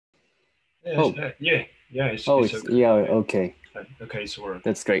Yes, Oh, yeah, oh, it's it's okay. yeah. Okay, Okay, okay, it's working.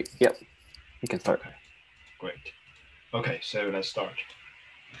 that's great. Yep, you can start. Okay, great. Okay, so let's start.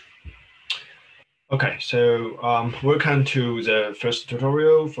 Okay, so welcome to the first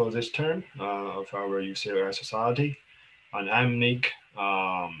tutorial for this term of our UCLI Society. And I'm Nick.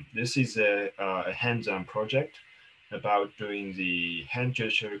 This is a hands-on project about doing the hand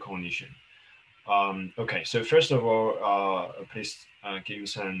gesture recognition. Okay, so first of all, please give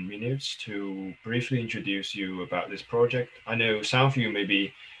some minutes to briefly introduce you about this project. I know some of you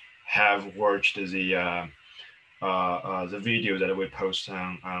maybe have watched the video that we post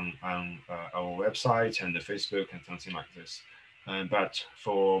on our website and the Facebook and something like this. But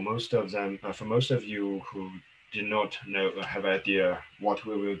for most of them, for most of you who did not know have idea what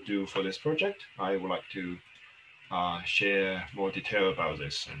we will do for this project, I would like to share more detail about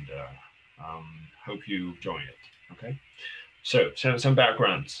this and hope you join it. Okay. So some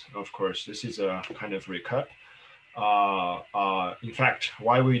backgrounds. Of course, this is a kind of recap. In fact,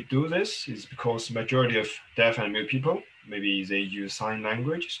 why we do this is because majority of deaf and mute people maybe they use sign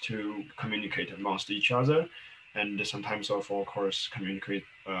language to communicate amongst each other, and sometimes also of course communicate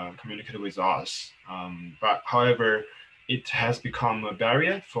with us. But however, it has become a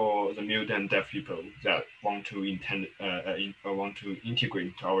barrier for the mute and deaf people that want to integrate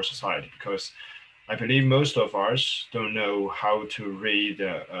into our society because I believe most of us don't know how to read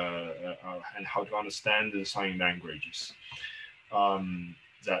and how to understand the sign languages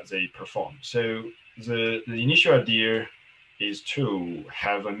that they perform. So the initial idea is to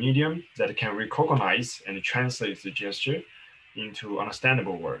have a medium that can recognize and translate the gesture into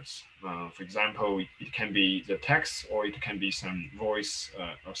understandable words. For example, it can be the text or it can be some voice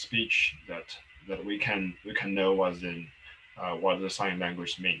or speech that we can know what the sign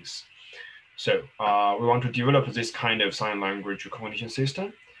language means. So we want to develop this kind of sign language recognition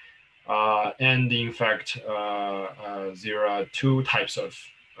system. And in fact, there are two types of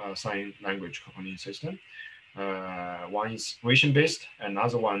sign language recognition system. One is vision-based,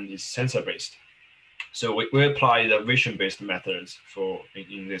 another one is sensor-based. So we apply the vision-based methods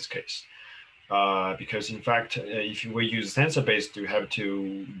in this case. Because in fact, if we use sensor-based, you have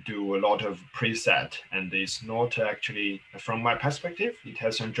to do a lot of preset, and it's not actually, from my perspective, it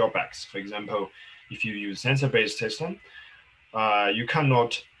has some drawbacks. For example, if you use sensor-based system, you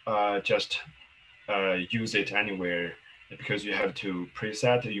cannot just use it anywhere because you have to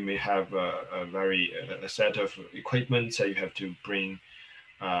preset. You may have a set of equipment that you have to bring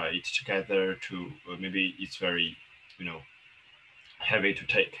it together to maybe it's very you know heavy to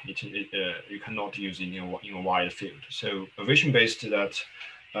take. You cannot use it in a wide field. So a vision-based that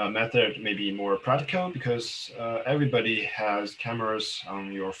method may be more practical because everybody has cameras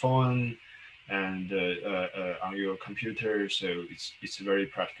on your phone and on your computer, so it's very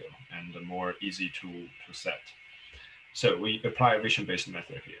practical and more easy to set. So we apply a vision-based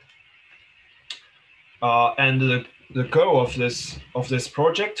method here. And the goal of this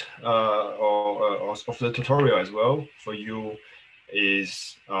project or of the tutorial as well for you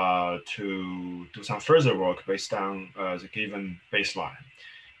is to do some further work based on the given baseline.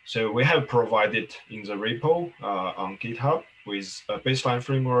 So we have provided in the repo on GitHub with a baseline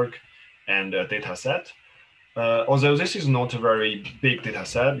framework and a data set. Although this is not a very big data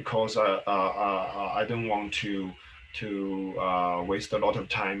set because I don't want to waste a lot of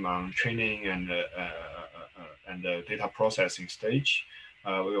time on training and the data processing stage.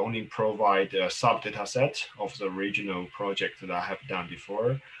 We only provide a sub data set of the original project that I have done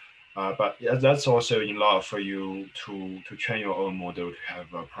before. But yeah, that's also enough for you to train your own model to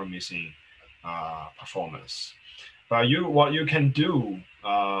have a promising performance. But what you can do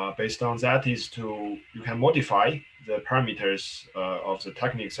based on that is you can modify the parameters of the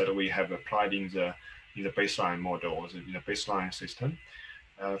techniques that we have applied in the baseline model or in the baseline system.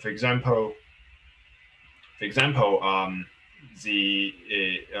 For example, for example, the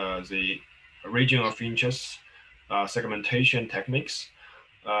region of interest segmentation techniques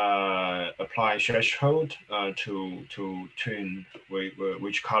apply threshold to tune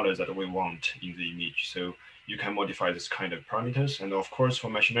which colors that we want in the image. So you can modify this kind of parameters. And of course, for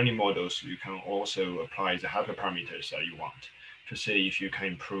machine learning models, you can also apply the hyperparameters that you want to see if you can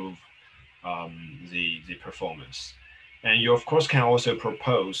improve the performance. And you of course can also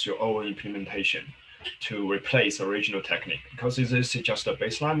propose your own implementation to replace original technique because this is just a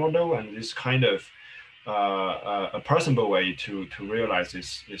baseline model and this kind of a personable way to realize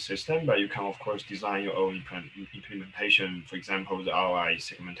this system, but you can of course design your own implementation. For example, the ROI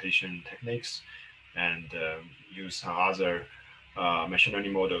segmentation techniques, and use some other machine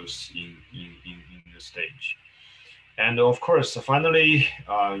learning models in the stage. And of course, finally,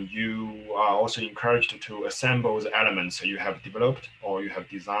 you are also encouraged to assemble the elements you have developed or you have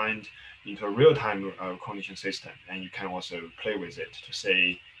designed into a real-time cognition system. And you can also play with it to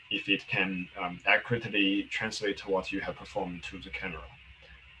say if it can accurately translate what you have performed to the camera.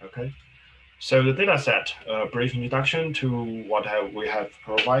 Okay. So the data set, brief introduction to what we have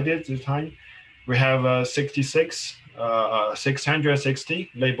provided this time. We have 660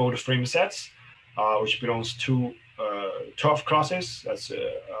 labeled frame sets, which belongs to 12 classes.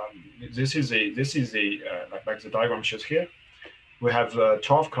 This is like the diagram shows here. We have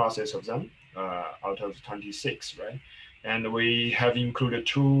 12 classes of them out of 26, right? And we have included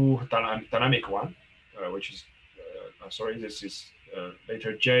two dynamic one, which is sorry, this is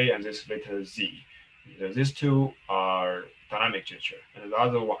letter J and this letter Z. These two are dynamic gesture, and the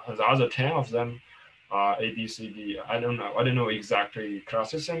other 10 of them are A, B, C, D. I don't know exactly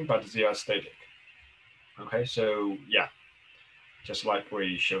classism, but they are static. Okay, so yeah, just like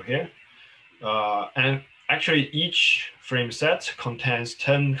we show here. And actually, each frame set contains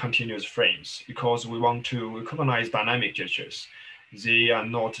 10 continuous frames because we want to recognize dynamic gestures. They are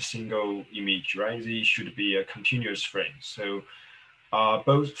not a single image, right? They should be a continuous frame. So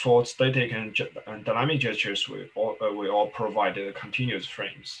both for static and dynamic gestures, we all provide continuous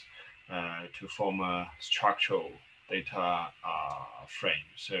frames to form a structural data frame.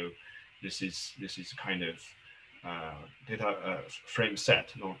 So this is kind of data frame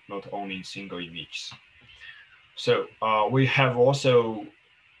set, not only single images. So we have also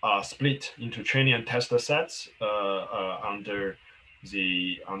split into training and test sets under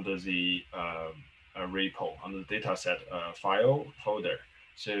the repo, under the dataset file folder.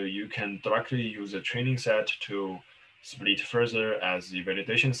 So you can directly use the training set to split further as the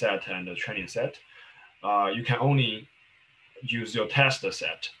validation set and the training set. You can only use your test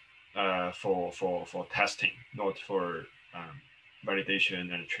set for testing, not for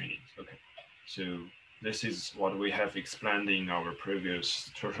validation and training. Okay, so this is what we have explained in our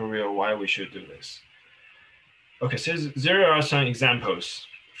previous tutorial why we should do this. Okay, so there are some examples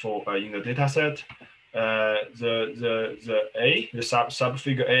for in the dataset. The A, the sub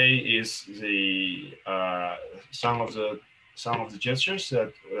figure A is the some of the gestures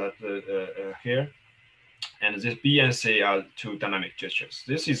that here, and this B and C are two dynamic gestures.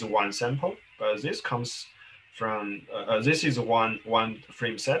 This is one sample, but this comes from this is one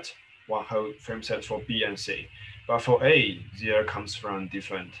frame set, one whole frame set for B and C. But for A, there comes from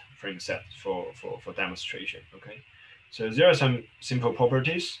different frame set for demonstration. Okay, so there are some simple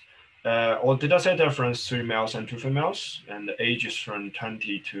properties. All dataset are from 3 males and 2 females, and the age is from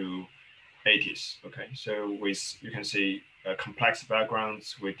 20 to 80s. Okay, so with you can see complex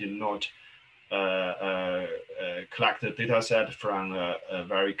backgrounds. We did not collect the data set from a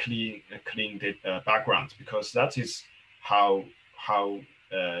very clean background because that is how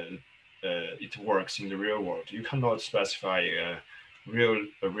it works in the real world. You cannot specify a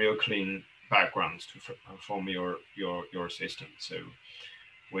real clean backgrounds to perform your system. So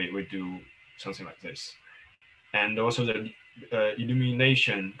we do something like this, and also the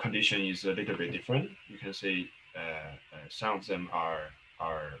illumination condition is a little bit different. You can see some of them are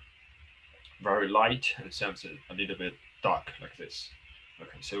very light and some of them a little bit dark like this.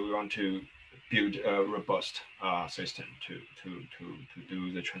 Okay, so we want to build a robust system to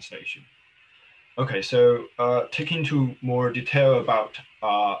do the translation. Okay, so taking into more detail about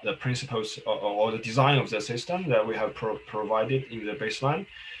the principles or the design of the system that we have provided in the baseline.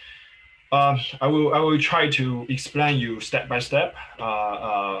 I will try to explain you step by step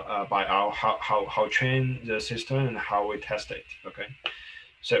by how train the system and how we test it. Okay,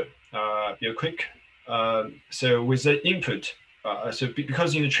 so real quick. So with the input,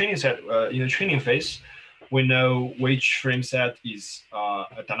 because in the training set, in the training phase, we know which frame set is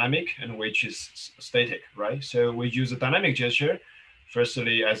dynamic and which is static, right? So we use a dynamic gesture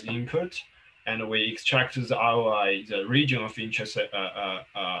firstly as input, and we extract the ROI, the region of interest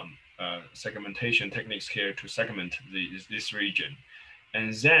segmentation techniques here to segment this region.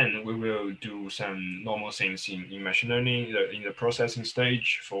 And then we will do some normal things in machine learning in the processing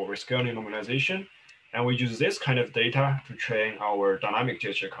stage for rescaling normalization. And we use this kind of data to train our dynamic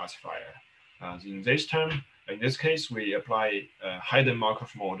gesture classifier. In this case, we apply hidden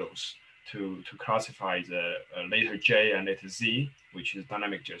Markov models to classify the letter J and letter Z, which is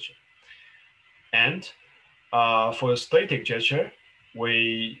dynamic gesture. And for the static gesture,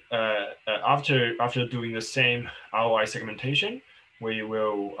 we after doing the same ROI segmentation, we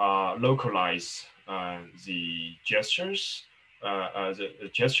will localize the gestures, the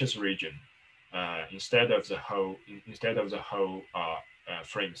gestures region instead of the whole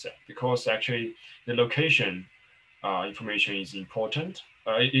frame set, because actually the location information is important.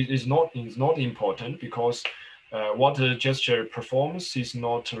 It is not important because what the gesture performs is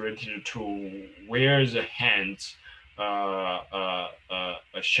not related to where the hand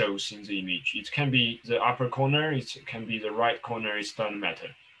shows in the image. It can be the upper corner, it can be the right corner. It doesn't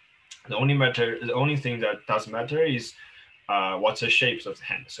matter. The only thing that does matter is what's the shapes of the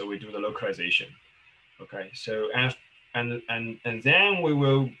hand. So we do the localization. Okay. So and then we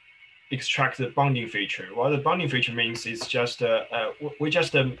will extract the bounding feature. What the bounding feature means is just we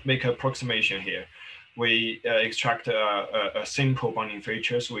just make an approximation here. We extract a simple bounding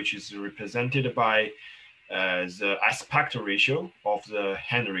features, which is represented by the aspect ratio of the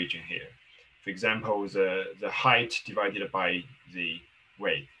hand region here. For example, the height divided by the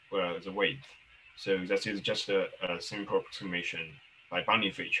weight, the width. So that is just a simple approximation by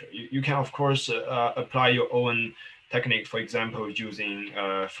bounding feature. You can of course apply your own technique, for example, using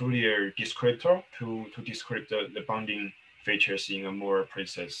Fourier descriptor to describe the bounding features in a more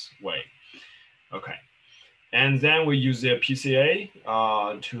precise way. Okay. And then we use the PCA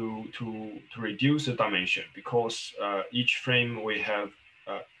to reduce the dimension because each frame we have,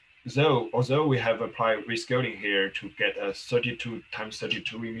 although we have applied rescaling here to get a 32 times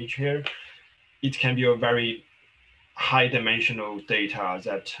 32 image here, it can be a very high dimensional data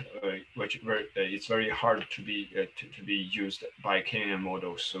that it's very hard to be used by KNN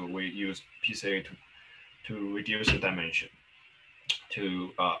models. So we use PCA to reduce the dimension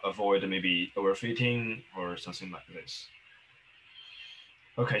to avoid maybe overfitting or something like this.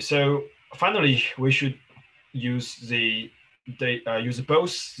 Okay, so finally we should use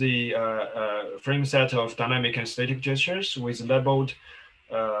both the frame set of dynamic and static gestures with labeled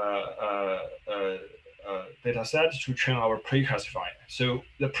data set to train our preclassifier. So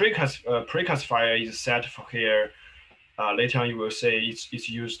the preclassifier is set for here. Later on, you will say it's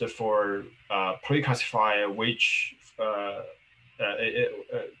used for preclassify which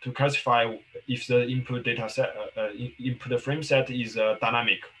to classify if the input data set input frame set is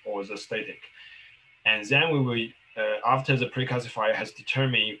dynamic or the static, and then we will after the preclassifier has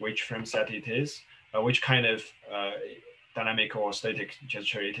determined which frame set it is, which kind of dynamic or static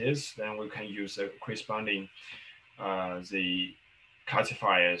gesture it is, then we can use the corresponding the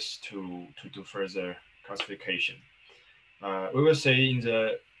classifiers to do further classification. We will say in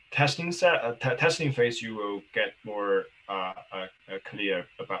the testing testing phase, you will get more clear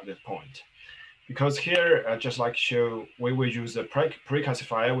about this point. Because here, just like show, we will use a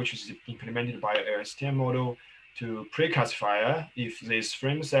preclassifier, which is implemented by a STM model to preclassifier if this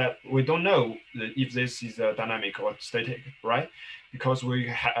frame set, we don't know if this is a dynamic or static, right? Because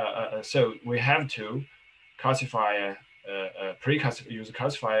so we have to classify use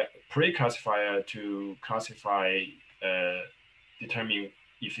preclassifier to classify determine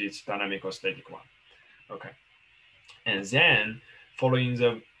if it's dynamic or static one. Okay, and then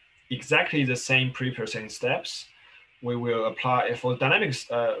following exactly the same pre-processing steps, we will apply for dynamic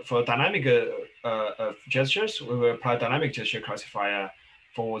gestures. We will apply dynamic gesture classifier.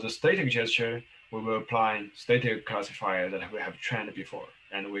 For the static gesture, we will apply static classifier that we have trained before,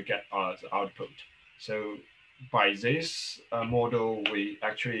 and we get the output. So by this model, we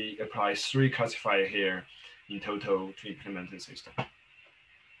actually apply 3 classifier here in total to implement the system.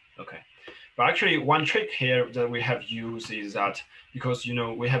 Okay, but actually one trick here that we have used is that because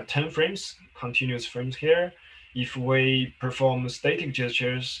we have 10 frames, continuous frames here. If we perform static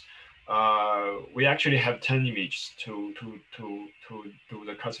gestures, we actually have 10 images to do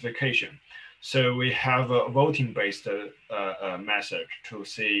the classification. So we have a voting-based method to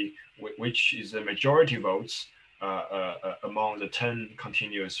see which is the majority votes among the 10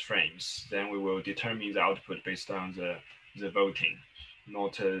 continuous frames. Then we will determine the output based on the voting,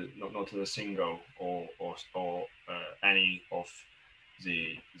 not the single or any of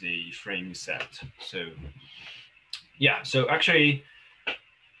the frame set. So yeah, so actually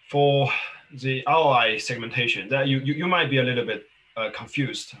for the ROI segmentation, that you might be a little bit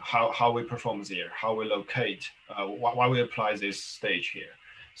confused how we perform there, how we locate, why we apply this stage here.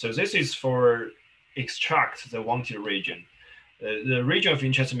 So this is for extract the wanted region. The region of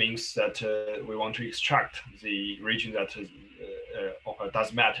interest means that we want to extract the region that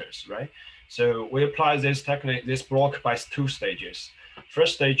does matters, right? So we apply this technique, this block by 2 stages.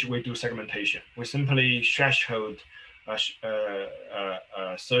 First stage, we do segmentation. We simply threshold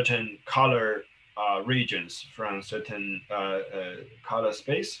certain color regions from certain color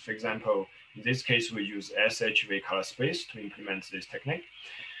space. For example, in this case, we use SHV color space to implement this technique.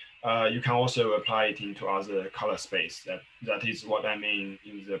 You can also apply it into other color space. That is what I mean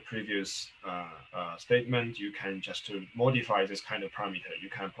in the previous statement. You can just to modify this kind of parameter. You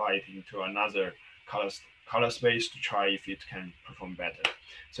can apply it into another color space to try if it can perform better.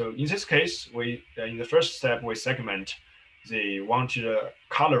 So in this case, we in the first step we segment the wanted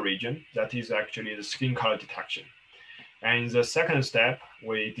color region, that is actually the skin color detection. And in the second step,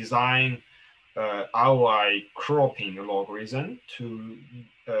 we design ROI cropping algorithm to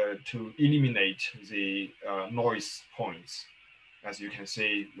eliminate the noise points. As you can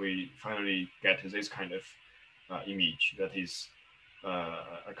see, we finally get this kind of image that is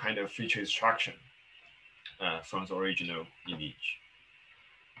a kind of feature extraction from the original image.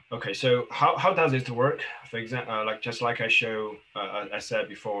 Okay, so how does it work? For example, like I show, I said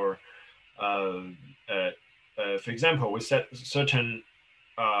before, uh, for example, we set certain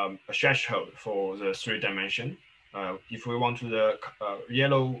a threshold for the 3 dimension. If we want the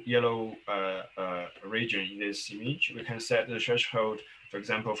yellow region in this image, we can set the threshold, for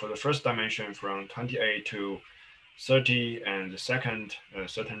example, for the first dimension from 28 to 30, and the second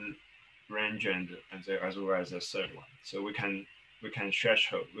certain range, and as well as the third one. So we can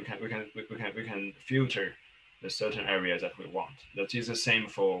threshold, we can filter the certain areas that we want. That is the same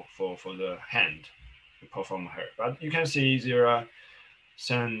for the hand to perform here. But you can see there are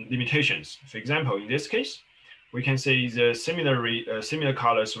some limitations. For example, in this case, we can see the similar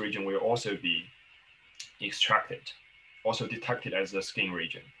colors region will also be extracted, also detected as the skin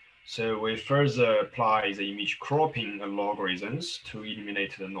region. So we further apply the image cropping algorithms to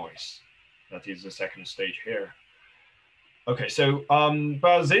eliminate the noise. That is the second stage here. Okay, so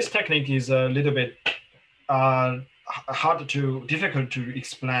but this technique is a little bit difficult to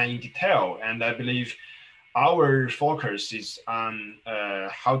explain in detail, and I believe our focus is on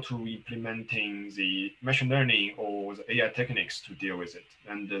how to implementing the machine learning or the AI techniques to deal with it.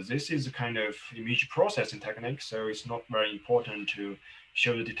 And this is a kind of image processing technique, so it's not very important to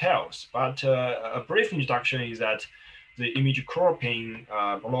show the details. But a brief introduction is that the image cropping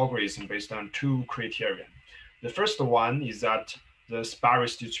algorithm based on 2 criteria. The first one is that the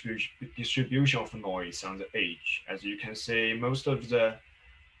sparse distribution of noise on the edge. As you can see, most of the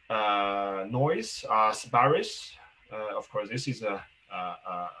noise are sparse. Of course, this is not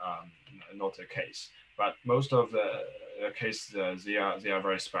the case, but most of the cases they are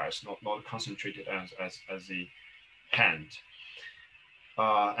very sparse, not concentrated as the hand,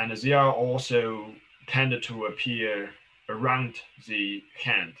 and they are also tended to appear around the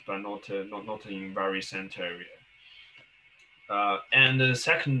hand, but not in very center area. And the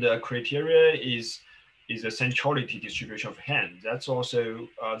second criteria is the centrality distribution of hand. That's also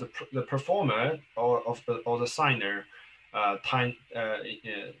the performer or the signer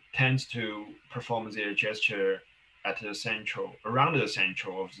tends to perform their gesture at the central, around the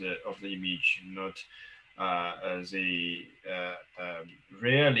central of the image, not they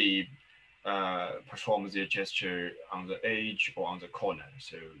rarely perform their gesture on the edge or on the corner.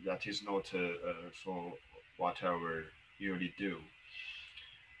 So that is not for what our usually do.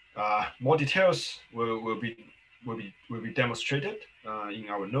 More details will be demonstrated in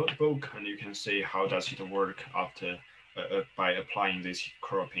our notebook, and you can see how does it work after by applying this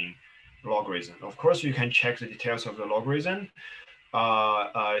cropping logarithm. Of course, you can check the details of the logarithm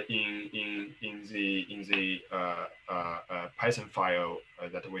in the Python file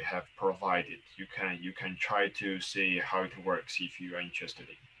that we have provided. You can try to see how it works if you are interested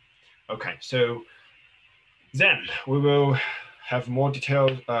in. Okay, so then we will have more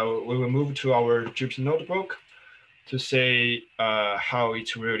details. We will move to our Jupyter notebook to see how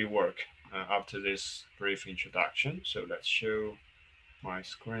it really works after this brief introduction. So let's show my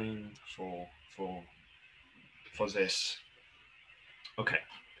screen for this. Okay,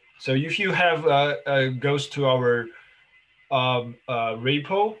 so if you have goes to our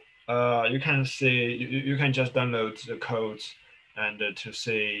repo, you can see you can just download the codes and to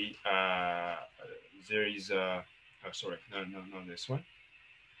see there is a sorry, not this one.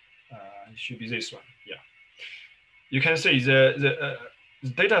 It should be this one. Yeah, you can see the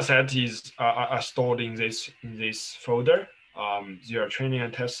data set is are stored in this folder. There are training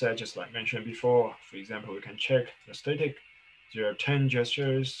and test set, just like mentioned before. For example, we can check the static. There are 10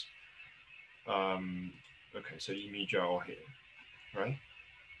 gestures. Okay, so image are all here, right?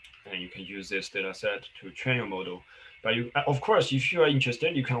 And you can use this data set to train your model. But you, of course, if you are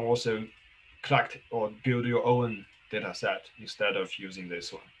interested, you can also collect or build your own data set instead of using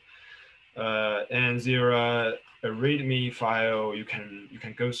this one. And there are a README file you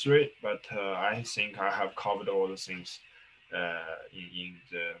can go through it, but I think I have covered all the things in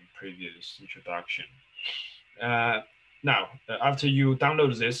the previous introduction. Now, after you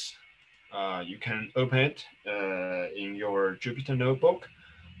download this, you can open it in your Jupyter notebook.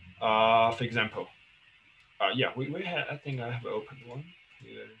 For example, yeah, we have, I think I have opened one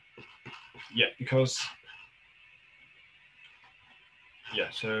here. Yeah, because Yeah,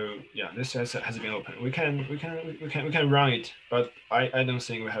 so yeah, this has been open. We can run it, but I don't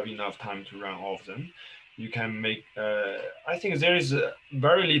think we have enough time to run all of them. You can make I think there is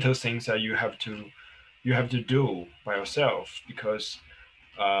very little things that you have to do by yourself because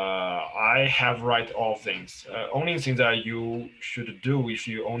I have write all things. Only thing that you should do if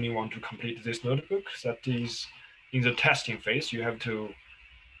you only want to complete this notebook, that is in the testing phase, you have to,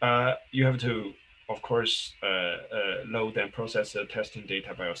 of course, load and process the testing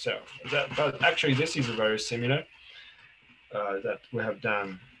data by yourself. But actually, this is very similar that we have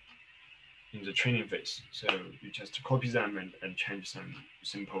done in the training phase. So you just copy them and change some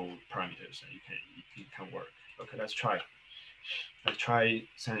simple parameters, and it can work. Okay, let's try. Let's try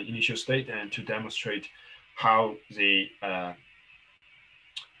some initial state and to demonstrate how the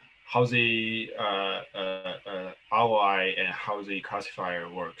ROI and how the classifier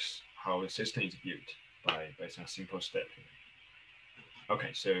works, how the system is built by some simple step.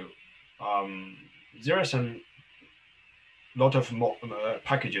 Okay, so um, there are some lot of more,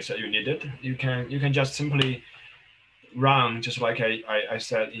 packages that you needed. You can just simply run just like I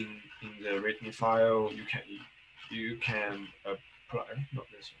said in the README file. You can apply not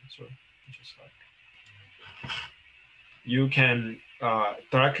this one. Sorry, just like you can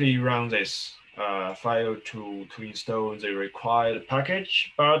directly run this file to install the required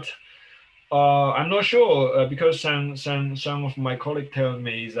package, but I'm not sure because some of my colleagues tell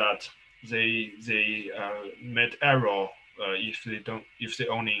me that they met error if they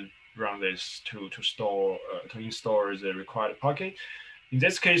only run this to store to install the required package. In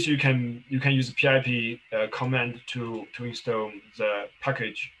this case, you can use pip command to install the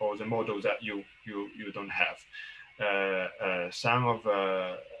package or the model that you don't have. Some of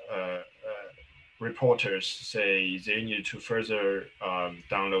reporters say they need to further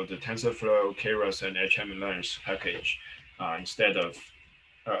download the TensorFlow, Keras, and HMLearns package instead of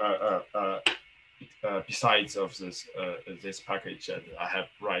besides of this package that I have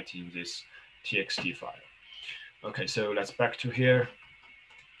right in this txt file. Okay, so let's back to here.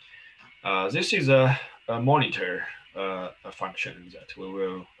 This is a monitor a function that we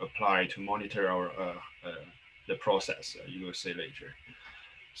will apply to monitor our the process. You will see later.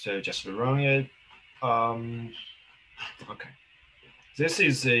 So just run it. Okay. This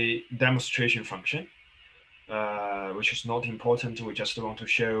is a demonstration function, which is not important. We just want to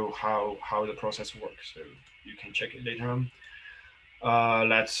show how the process works. So you can check it later on.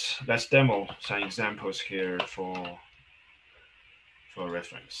 Let's demo some examples here for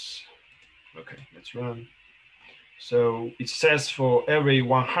reference. Okay, let's run. So it says for every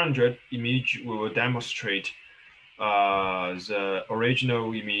 100 image, we will demonstrate the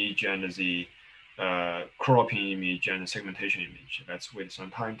original image and the cropping image and the segmentation image. Let's wait some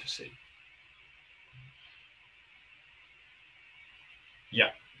time to see.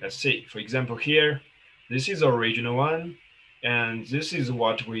 Yeah, let's see. For example, here, this is the original one, and this is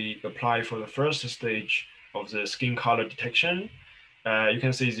what we apply for the first stage of the skin color detection. You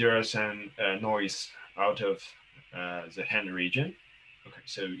can see there is some noise out of the hand region. Okay,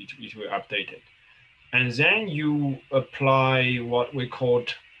 so it will update it. And then you apply what we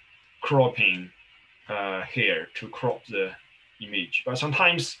called cropping here to crop the image. But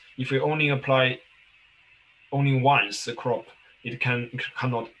sometimes if we only apply only once the crop, it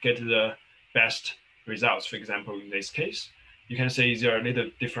cannot get the best results. For example, in this case, you can say they are a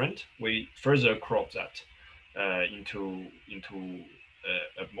little different. We further crop that into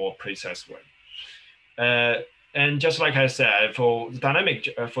a more precise way. And just like I said, for dynamic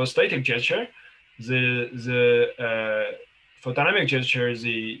for static gesture, for dynamic gesture,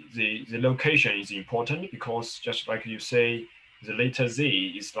 the location is important because just like you say, the letter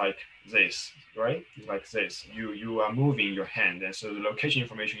Z is like this, right? It's like this. You are moving your hand, and so the location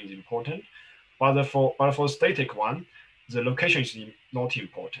information is important. But for static one, the location is not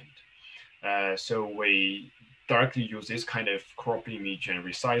important. So we directly use this kind of crop image and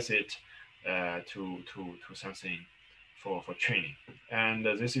resize it to something for training. And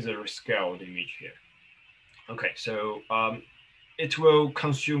this is a rescaled image here. Okay, so it will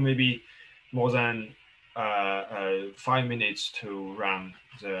consume maybe more than 5 minutes to run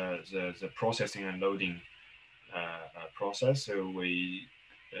the processing and loading process. So we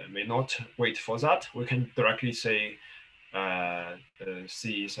may not wait for that. We can directly say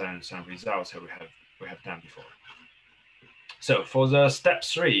see some results that we have done before. So for the step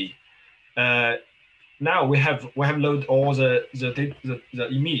 3, now we have loaded all the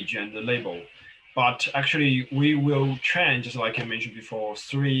image and the label, but actually we will train, just like I mentioned before,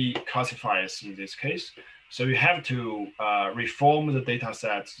 3 classifiers in this case. So you have to reform the data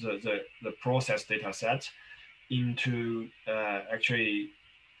set, the process data set into actually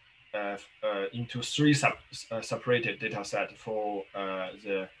into three separated data set for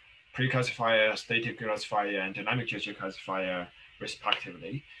the pre-classifier, static classifier, and dynamic gesture classifier,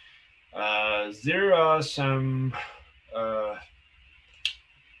 respectively. There are some uh,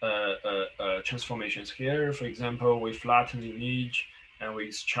 transformations here. For example, we flatten the image and we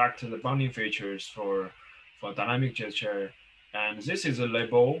extract the bounding features for dynamic gesture, and this is a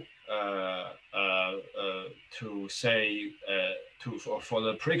label to say for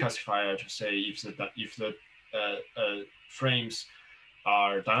the preclassifier to say if the frames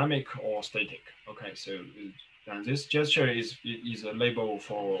are dynamic or static. Okay, so and this gesture is a label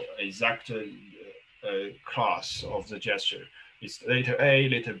for exact class of the gesture. It's letter A,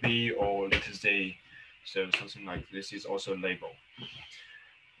 letter B, or letter Z. So something like this is also a label.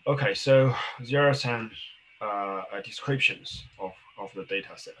 Okay, so there are some descriptions of the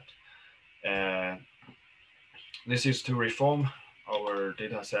data set. This is to reform our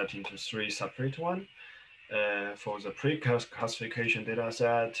data set into three separate ones. For the pre-classification data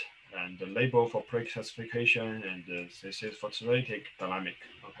set, and the label for pre-classification, and this is for static dynamic.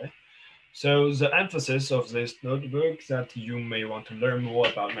 Okay. So the emphasis of this notebook that you may want to learn more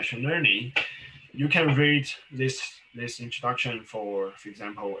about machine learning, you can read this introduction for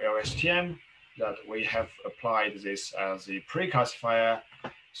example, LSTM, that we have applied this as a pre-classifier.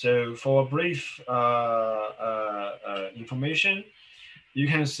 So for brief information, you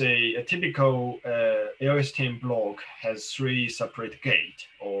can say a typical LSTM block has three separate gates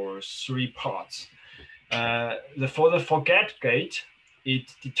or three parts. For the forget gate,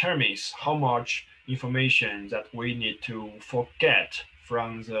 it determines how much information that we need to forget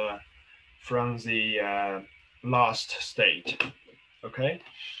from the last state. Okay.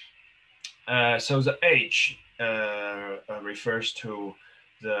 So the H refers to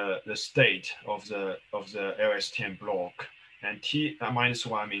the state of the LSTM block, and T minus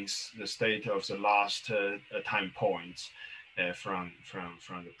one means the state of the last time points from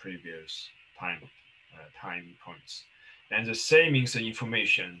the previous time points, and the C means the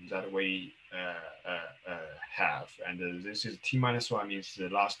information that we have, and this is T minus one means the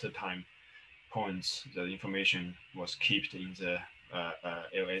last time points the information was kept in the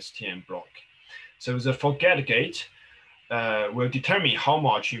LSTM block. So the forget gate will determine how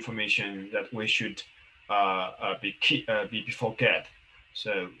much information that we should be forget.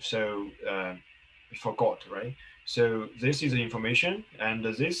 So be forgot, right? So this is the information, and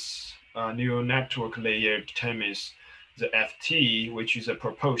this neural network layer determines the FT, which is a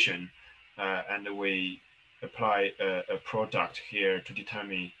proportion, and we apply a product here to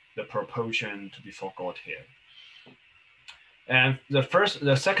determine the proportion to be forgot here. And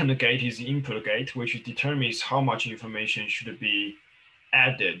the second gate is the input gate, which determines how much information should be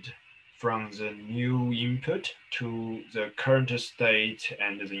added from the new input to the current state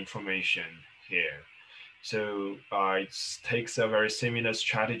and the information here. So it takes a very similar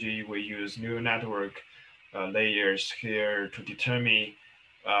strategy. We use neural network layers here to determine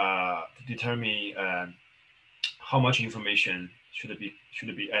how much information should be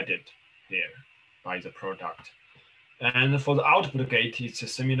added here by the product. And for the output gate, it's a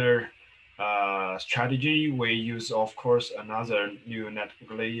similar strategy. We use, of course, another neural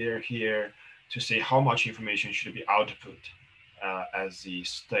network layer here to see how much information should be output as the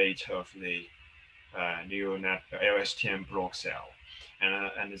state of the neural net LSTM block cell.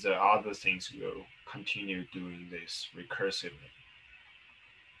 And the other things will continue doing this recursively.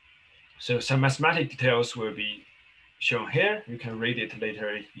 So some mathematical details will be shown here. You can read it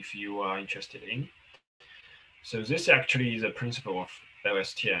later if you are interested in. So this actually is a principle of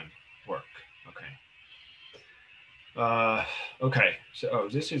LSTM work. Okay. Okay. So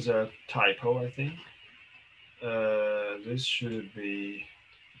this is a typo, I think. This should be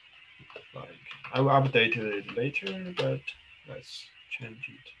like I will update it later, but let's change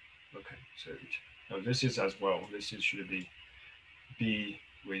it. Okay. So this is as well. This is should be B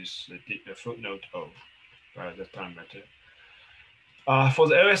with the footnote O. By the time better. For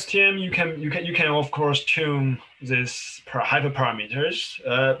the LSTM, you can of course tune this hyperparameters,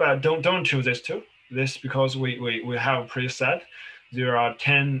 but don't tune this too. This because we have a preset. There are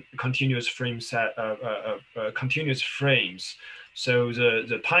 10 continuous continuous frames, so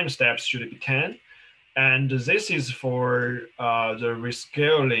the time steps should be 10, and this is for the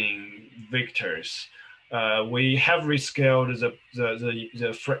rescaling vectors. We have rescaled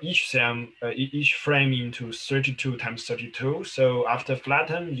each frame into 32 times 32. So after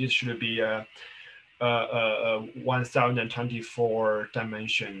flatten, it should be a 1024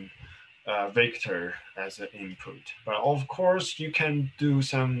 dimension vector as an input. But of course, you can do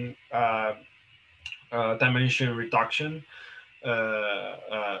some dimension reduction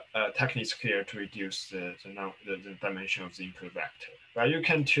techniques here to reduce the dimension of the input vector. But you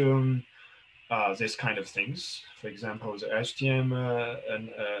can tune this kind of things. For example, the STM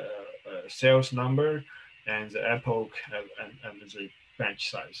sales number and the epoch and the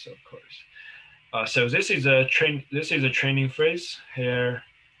bench size, of course. So this is a training phase here.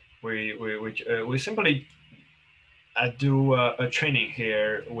 We simply do a training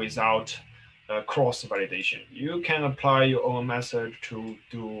here without cross validation. You can apply your own method to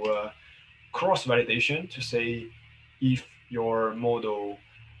do cross validation to say if your model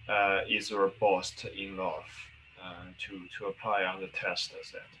is robust enough to apply on the test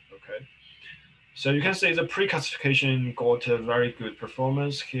set. Okay. So you can say the pre-classification got a very good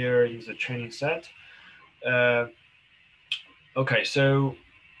performance here in the training set. Okay, so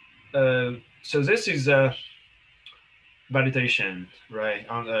this is a validation, right?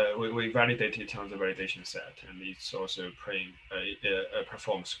 We validate it on the validation set, and it's also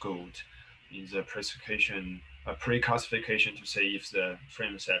performs good in the pre-classification to say if the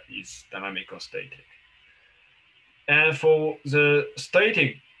frame set is dynamic or static. And for the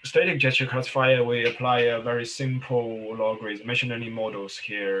static gesture classifier, we apply a very simple logarithm machine learning models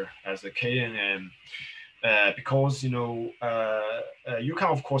here as the KNN. Because you can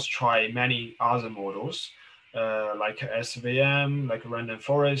of course try many other models like SVM, like random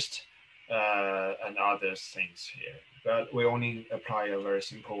forest, and other things here. But we only apply a very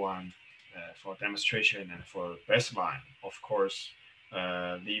simple one for demonstration and for baseline. Of course,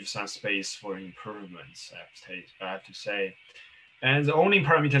 leave some space for improvements. I have to say. And the only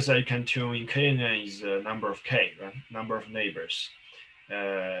parameters that you can tune in KNN is the number of K, right? Number of neighbors.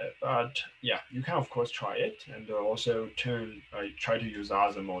 But yeah, you can of course try it and also try to use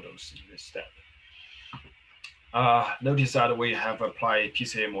other models in this step. Notice that we have applied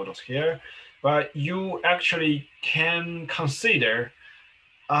PCA models here, but you actually can consider,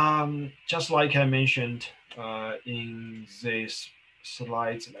 just like I mentioned in this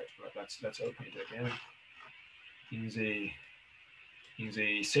slides. Let's open it again. In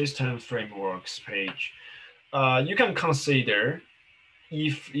the system frameworks page, you can consider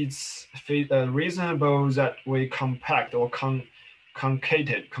if it's reasonable that we compact or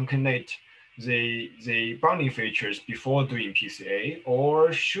concatenate the bounding features before doing PCA,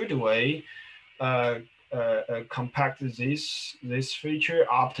 or should we compact this feature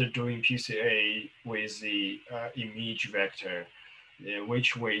after doing PCA with the image vector,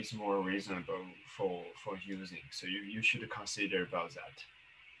 which way is more reasonable for using. So you should consider about that.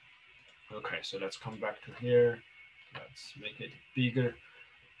 Okay, so let's come back to here. Let's make it bigger.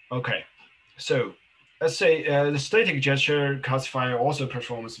 Okay, so let's say the static gesture classifier also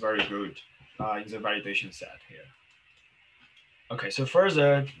performs very good in the validation set here. Okay, so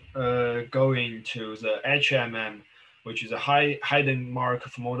further going to the HMM, which is a hidden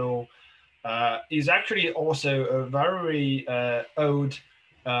Markov model, is actually also a very old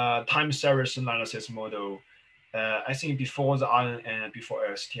time series analysis model. I think before the ION and before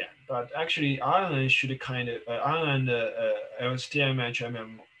LSTM, but actually ION should kind of ION and LSTM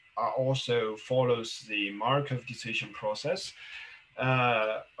HMM are also follows the Markov decision process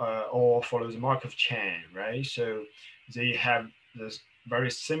or follows the Markov chain, right? So they have this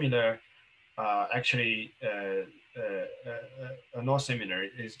very similar, actually not similar.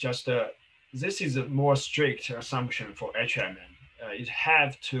 It's just this is a more strict assumption for HMM. It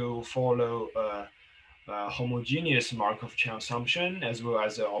have to follow homogeneous Markov chain assumption as well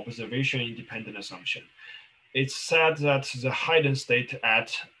as the observation independent assumption. It's said that the hidden state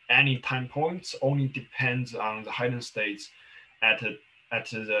at any time points only depends on the hidden states at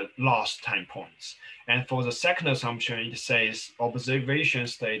the last time points. And for the second assumption, it says observation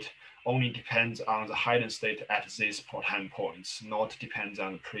state only depends on the hidden state at these time points, not depends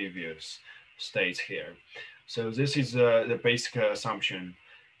on the previous states here. So this is the basic assumption.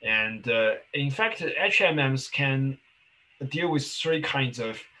 And in fact, HMMs can deal with three kinds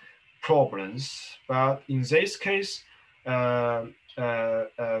of problems, but in this case, for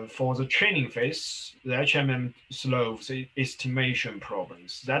the training phase, the HMM solves the estimation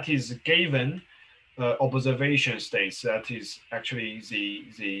problems. That is given observation states. That is actually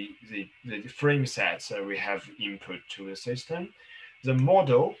the frame sets that we have input to the system. The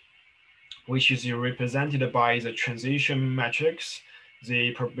model, which is represented by the transition matrix,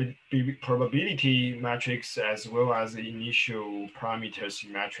 the probability matrix, as well as the initial parameters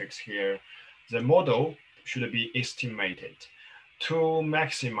matrix here. The model should be estimated to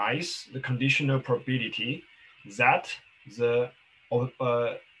maximize the conditional probability that the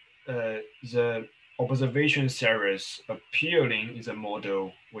observation series appearing in the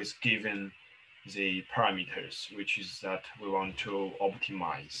model with given the parameters, which is that we want to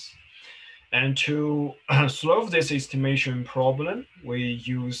optimize. And to solve this estimation problem, we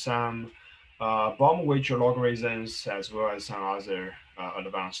use some bomb weight logarithms as well as some other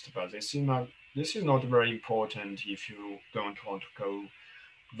advanced, but this is not very important if you don't want to go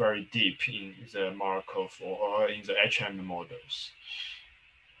very deep in the Markov or in the HM models.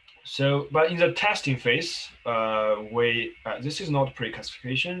 So, but in the testing phase, we this is not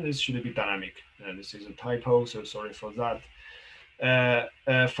pre-classification. This should be dynamic. This is a typo, so sorry for that.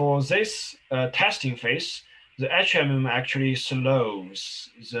 For this testing phase, the HMM actually slows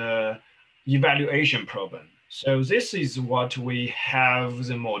the evaluation problem. So this is what we have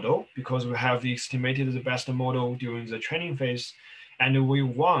the model because we have estimated the best model during the training phase, and we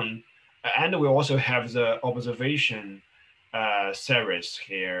also have the observation series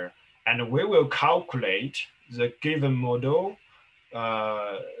here, and we will calculate the given model,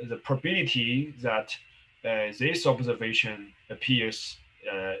 the probability that this observation appears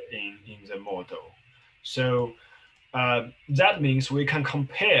in the model. So that means we can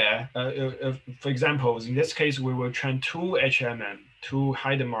compare, for example, in this case, we will train two HMM, two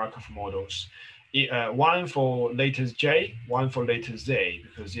hidden Markov models, one for latest J, one for latest Z,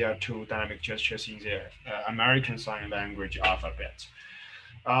 because they are two dynamic gestures in the American Sign Language alphabet.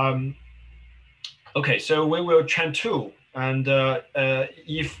 Okay, so we will train two, and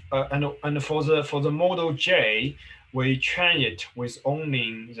if and for the model J, we train it with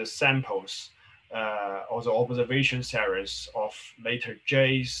only the samples or the observation series of later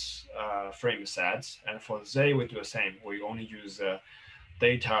J's frame sets, and for Z we do the same. We only use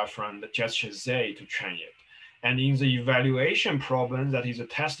data from the gesture Z to train it. And in the evaluation problem, that is the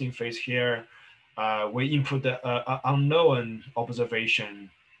testing phase here, we input the unknown observation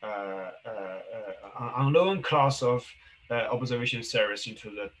unknown class of observation series into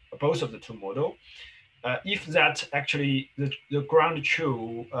the both of the two model. If that actually the ground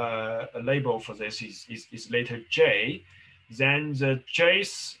true label for this is later J, then the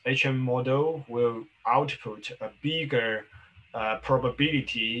J's HM model will output a bigger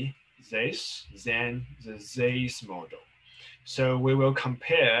probability this than the Z's model. So we will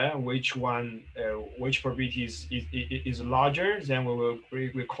compare which one, which probability is larger, then we will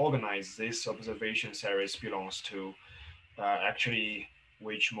recognize this observation series belongs to actually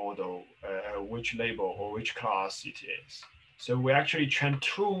which model, which label or which class it is. So we actually train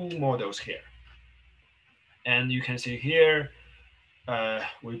two models here. And you can see here,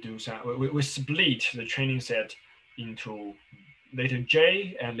 we split the training set into letter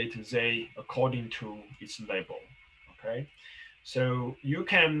J and letter Z according to its label, okay? So you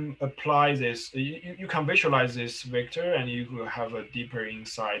can apply this, you can visualize this vector and you will have a deeper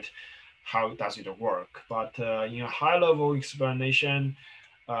insight how does it work. But in a high level explanation,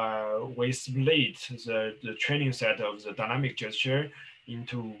 we split the training set of the dynamic gesture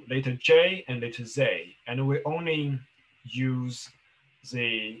into letter J and letter Z, and we only use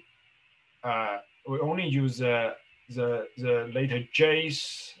the letter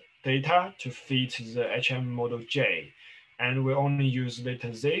J's data to fit the HM model J, and we only use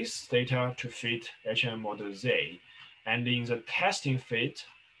letter Z's data to fit HM model Z. And in the testing phase,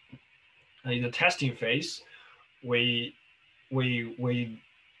 we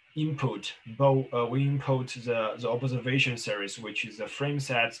input both. We input the observation series, which is the frame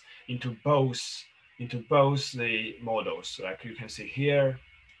sets, into both the models. Like you can see here,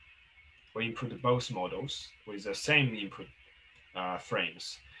 we input both models with the same input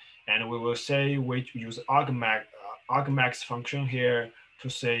frames, and we will say which use argmax function here to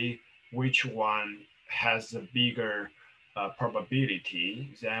say which one has the bigger probability.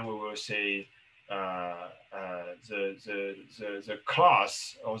 Then we will say the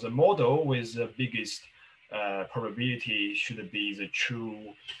class or the model with the biggest probability should be the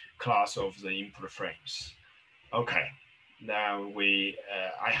true class of the input frames. Okay, now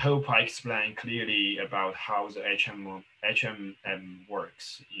I hope I explained clearly about how the HMM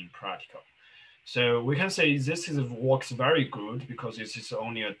works in practical. So we can say works very good because this is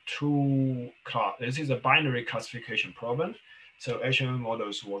only this is a binary classification problem. So HMM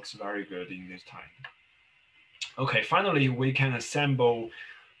models works very good in this time. Okay, finally, we can assemble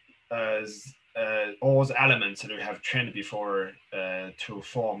all the elements that we have trained before to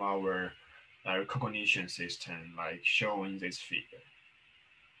form our recognition system, like shown in this figure.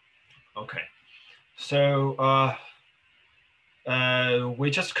 Okay, so we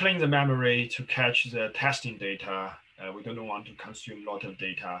just clean the memory to catch the testing data. We don't want to consume a lot of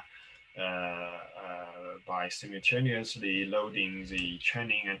data by simultaneously loading the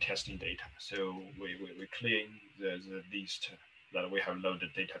training and testing data. So we clean the list that we have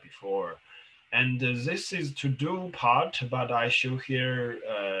loaded data before And this is to do part, but I show here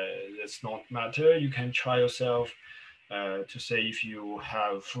that's not matter. You can try yourself to say if you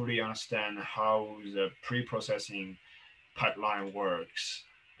have fully understand how the pre-processing pipeline works.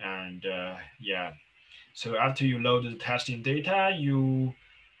 And yeah, so after you load the testing data, you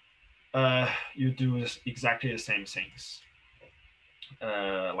do exactly the same things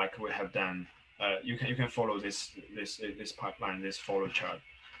like we have done. You can follow this pipeline, this follow chart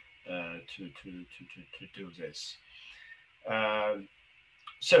to do this. Uh,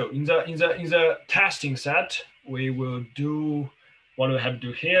 so in the testing set, we will do what we have to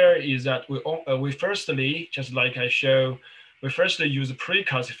do here is that we firstly, just like I show, we firstly use a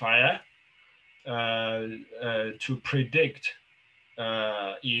pre-classifier to predict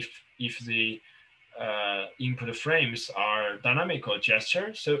if the input frames are dynamic or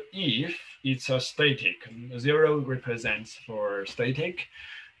gesture. So if it's a static, 0 represents for static.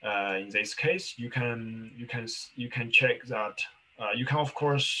 In this case, you can check that. You can of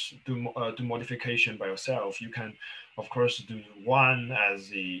course do modification by yourself. You can of course do 1 as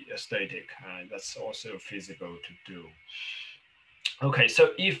the static. That's also feasible to do. Okay,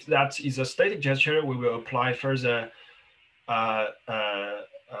 so if that is a static gesture, we will apply further.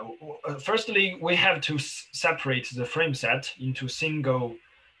 Firstly, we have to separate the frame set into single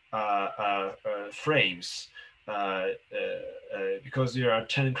frames because there are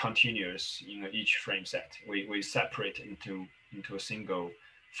 10 continuous in each frame set. We separate into single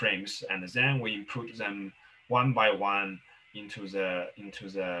frames, and then we input them one by one into the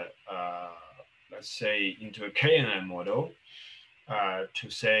let's say into a KNN model to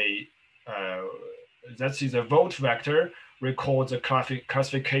say that is a volt vector records the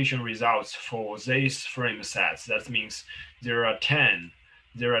classification results for these frame sets. That means there are 10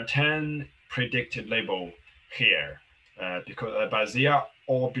 predicted label here because but they are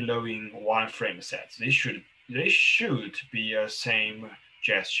all belonging one frame set. They should be a same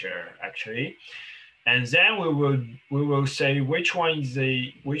gesture actually, and then we will say which one is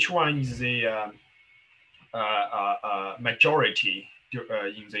the majority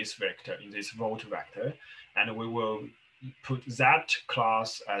in this vector, in this volt vector, and we will put that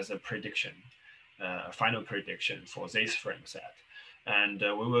class as a prediction, final prediction for this frame set. And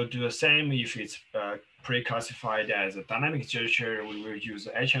we will do the same if it's pre-classified as a dynamic gesture. We will use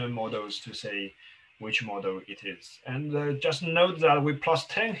HMM models to say which model it is. And just note that we plus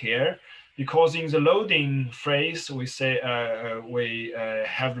 10 here because in the loading phase we say we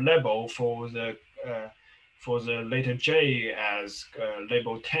have label for the letter J as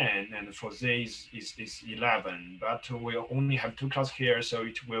label 10, and for Z is 11. But we only have 2 classes here, so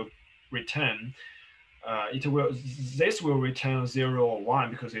it will return. This will return 0 or 1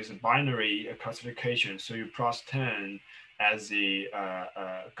 because it's a binary classification. So you plus 10 as the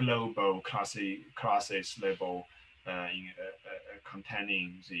global classes label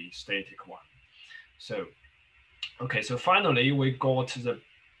containing the static one. So okay, so finally we got the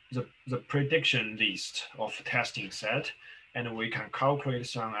prediction list of testing set, and we can calculate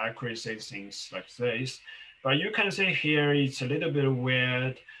some accuracy things like this. But you can see here it's a little bit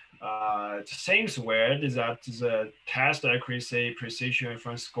weird. It seems weird that the test accuracy, precision,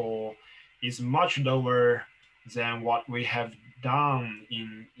 reference score is much lower than what we have done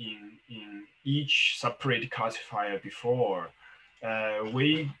in each separate classifier before.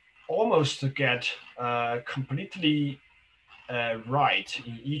 We almost get completely right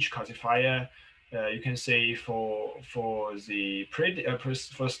in each classifier. You can say for the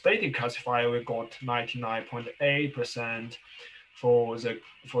for static classifier we got 99.8%. For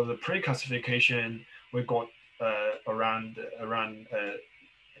the pre-classification we got around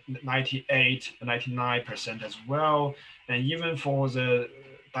 99% as well, and even for the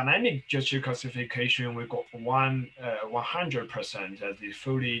dynamic gesture classification we got 100% as the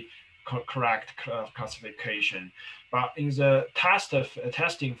fully correct classification. But in the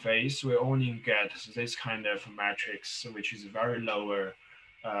testing phase, we only get this kind of matrix, which is very lower,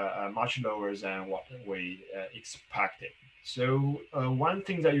 much lower than what we expected. So one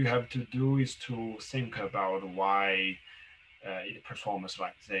thing that you have to do is to think about why it performs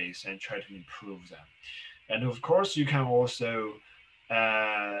like this and try to improve them. And of course, you can also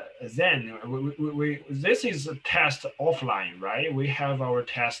then this is a test offline, right? We have our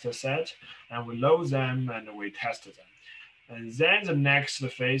test set and we load them and we test them. And then the next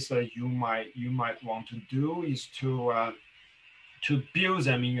phase that you might want to do is to build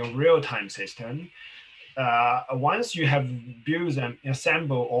them in your real-time system. Once you have built them,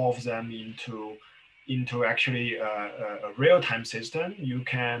 assemble all of them into actually a real-time system, you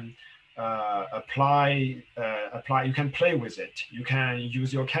can apply. You can play with it. You can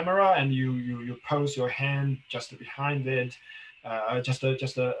use your camera and you pose your hand just behind it,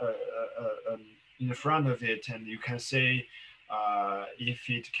 in front of it, and you can say if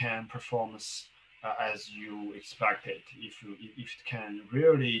it can perform as you expected, if it can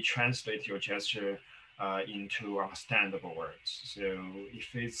really translate your gesture into understandable words. So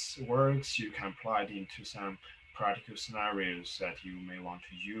if it works, you can apply it into some practical scenarios that you may want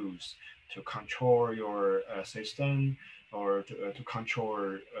to use to control your system, or to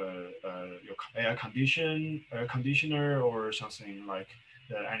control your air conditioner, or something like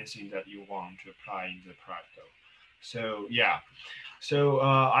anything that you want to apply in the practical. So yeah, so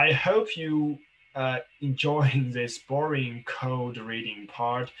I hope you enjoying this boring code reading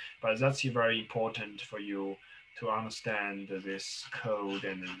part, but that's very important for you to understand this code,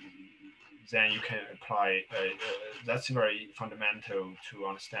 and then you can apply. That's very fundamental to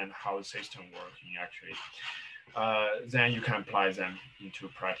understand how the system working actually. Then you can apply them into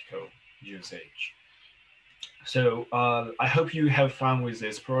practical usage. So I hope you have fun with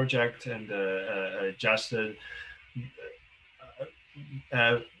this project, and just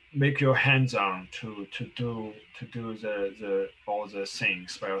uh, make your hands on to do the all the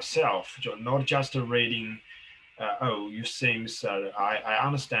things by yourself, not just reading. Oh, you seems I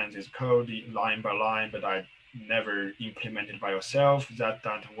understand this code line by line, but I never implemented by yourself. That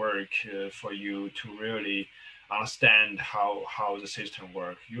doesn't work for you to really understand how the system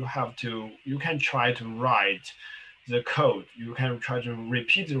works. You can try to write the code. You can try to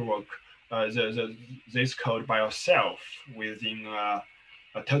repeat the work, this code by yourself within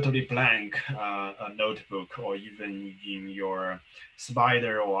a totally blank a notebook, or even in your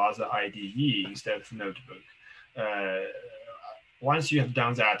Spider or other IDE instead of notebook. Uh, Once you have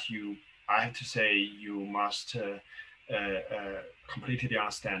done that, I have to say you must completely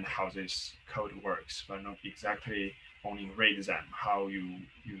understand how this code works, but not exactly only read them. How you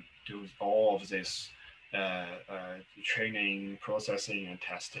do all of this training, processing, and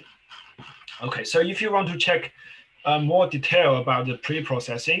testing. Okay, so if you want to check more detail about the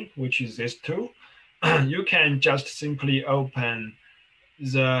pre-processing, which is this tool, you can just simply open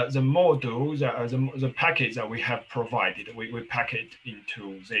the module, the package that we have provided. We pack it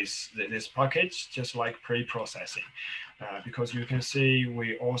into this package, just like pre-processing, because you can see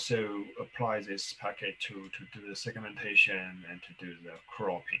we also apply this package to do the segmentation and to do the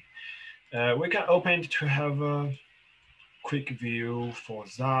cropping. We can open it to have a quick view for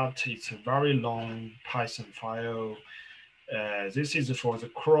that. It's a very long Python file. This is for the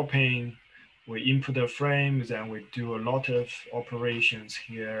cropping. We input the frames and we do a lot of operations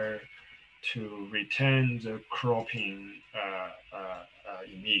here to return the cropping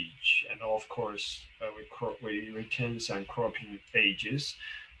image. And of course, we return some cropping edges,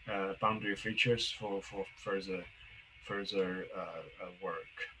 boundary features for further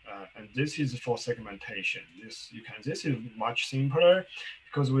work. And this is for segmentation. This is much simpler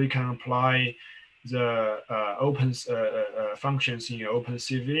because we can apply the open functions in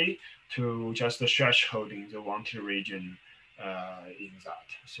OpenCV to just the thresholding the wanted region in that.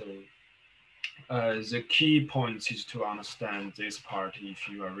 So the key point is to understand this part if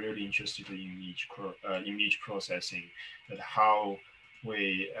you are really interested in image processing, that how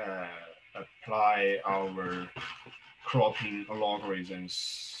we apply our cropping algorithms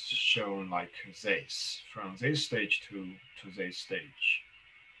shown like this, from this stage to this stage.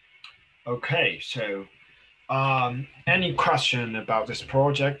 Okay, so any question about this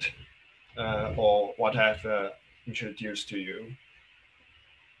project or what I've introduced to you?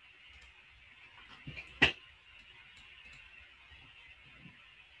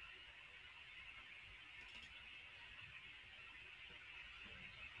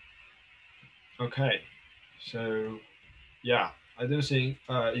 Okay, so yeah, I don't think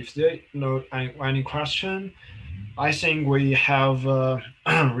if there no any question, I think we have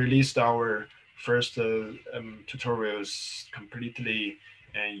released our first tutorials completely,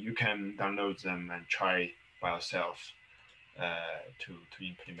 and you can download them and try by yourself to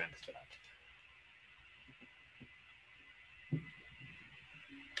implement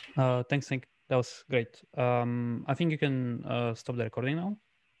that. Thanks, Nick. That was great. I think you can stop the recording now.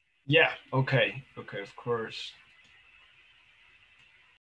 Yeah. Okay. Okay. Of course.